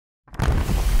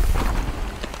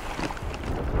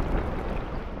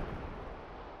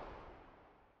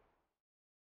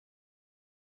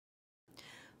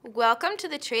Welcome to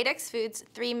the Tradex Foods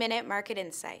 3-Minute Market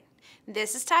Insight.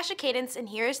 This is Tasha Cadence, and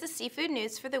here is the seafood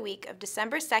news for the week of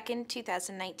December 2nd,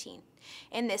 2019.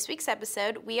 In this week's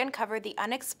episode, we uncover the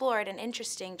unexplored and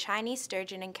interesting Chinese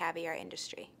sturgeon and caviar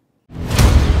industry.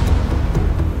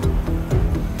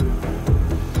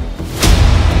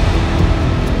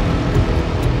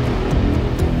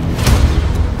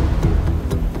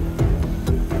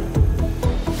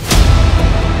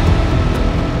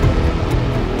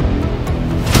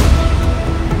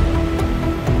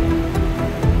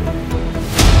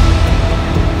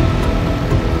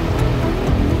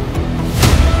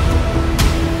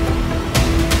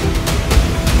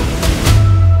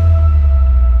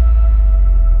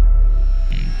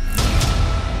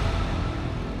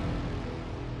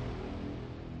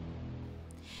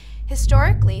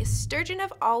 Historically, sturgeon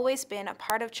have always been a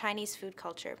part of Chinese food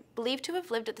culture. Believed to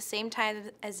have lived at the same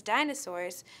time as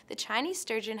dinosaurs, the Chinese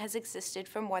sturgeon has existed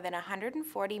for more than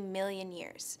 140 million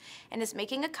years and is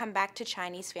making a comeback to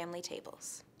Chinese family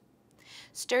tables.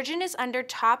 Sturgeon is under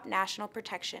top national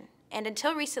protection and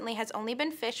until recently has only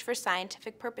been fished for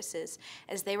scientific purposes,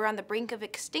 as they were on the brink of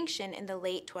extinction in the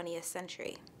late 20th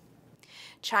century.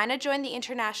 China joined the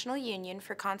International Union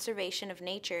for Conservation of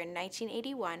Nature in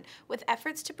 1981 with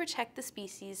efforts to protect the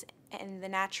species and the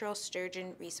natural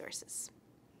sturgeon resources.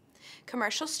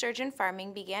 Commercial sturgeon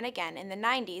farming began again in the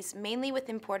 90s, mainly with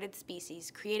imported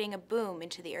species, creating a boom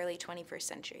into the early 21st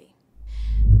century.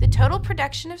 The total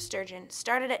production of sturgeon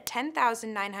started at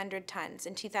 10,900 tons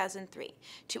in 2003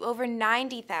 to over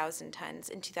 90,000 tons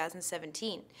in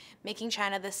 2017, making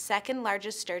China the second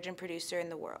largest sturgeon producer in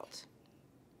the world.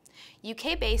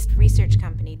 UK-based research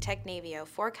company Technavio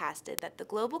forecasted that the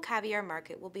global caviar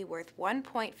market will be worth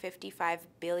 $1.55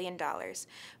 billion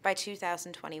by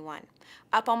 2021,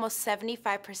 up almost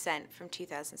 75% from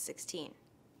 2016.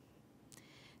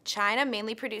 China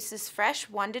mainly produces fresh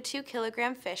 1 to 2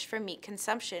 kilogram fish for meat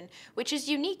consumption, which is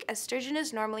unique as sturgeon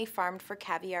is normally farmed for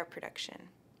caviar production.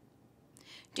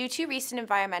 Due to recent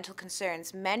environmental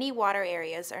concerns, many water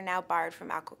areas are now barred from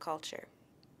aquaculture.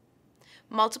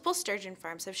 Multiple sturgeon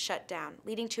farms have shut down,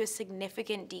 leading to a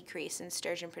significant decrease in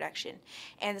sturgeon production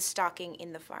and the stocking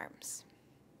in the farms.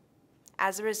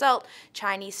 As a result,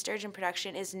 Chinese sturgeon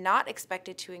production is not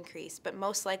expected to increase, but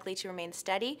most likely to remain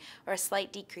steady or a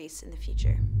slight decrease in the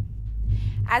future.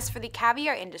 As for the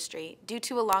caviar industry, due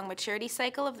to a long maturity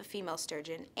cycle of the female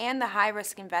sturgeon and the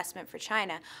high-risk investment for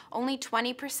China, only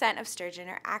 20% of sturgeon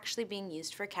are actually being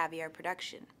used for caviar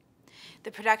production.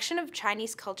 The production of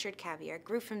Chinese cultured caviar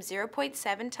grew from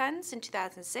 0.7 tons in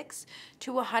 2006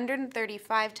 to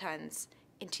 135 tons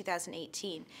in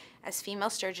 2018, as female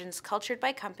sturgeons cultured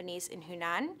by companies in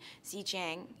Hunan,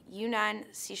 Zhejiang, Yunnan,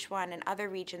 Sichuan, and other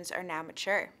regions are now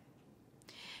mature.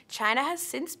 China has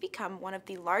since become one of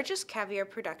the largest caviar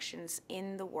productions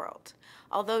in the world.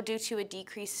 Although due to a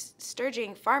decreased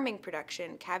sturgeon farming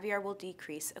production, caviar will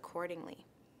decrease accordingly.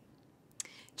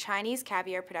 Chinese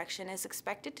caviar production is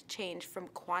expected to change from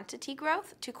quantity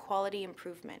growth to quality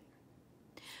improvement.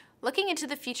 Looking into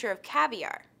the future of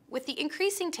caviar, with the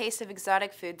increasing taste of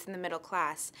exotic foods in the middle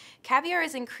class, caviar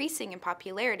is increasing in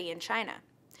popularity in China.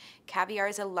 Caviar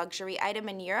is a luxury item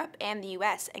in Europe and the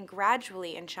US and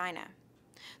gradually in China.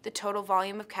 The total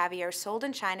volume of caviar sold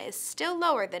in China is still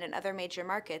lower than in other major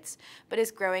markets, but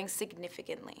is growing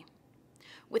significantly.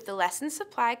 With the lessened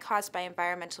supply caused by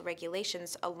environmental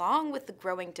regulations, along with the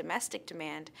growing domestic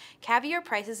demand, caviar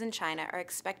prices in China are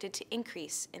expected to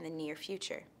increase in the near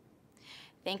future.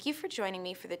 Thank you for joining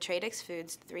me for the Tradex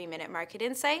Foods 3-Minute Market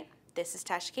Insight. This is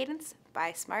Tasha Cadence.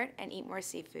 Buy smart and eat more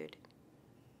seafood.